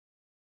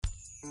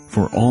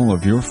For all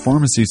of your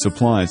pharmacy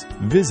supplies,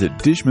 visit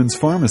Dishman's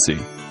Pharmacy.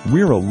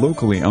 We're a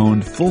locally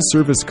owned,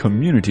 full-service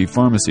community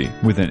pharmacy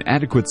with an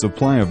adequate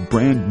supply of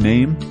brand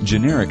name,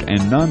 generic,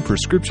 and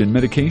non-prescription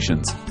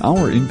medications.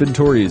 Our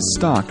inventory is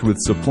stocked with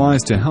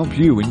supplies to help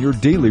you in your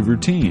daily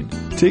routine.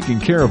 Taking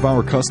care of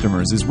our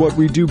customers is what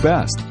we do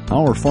best.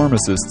 Our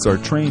pharmacists are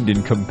trained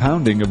in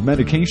compounding of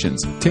medications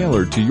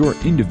tailored to your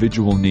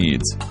individual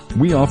needs.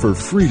 We offer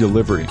free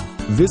delivery.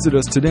 Visit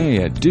us today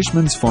at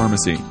Dishman's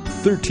Pharmacy,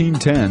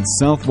 1310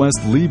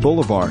 Southwest Lee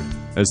Boulevard.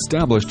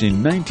 Established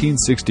in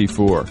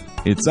 1964,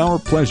 it's our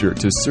pleasure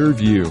to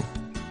serve you.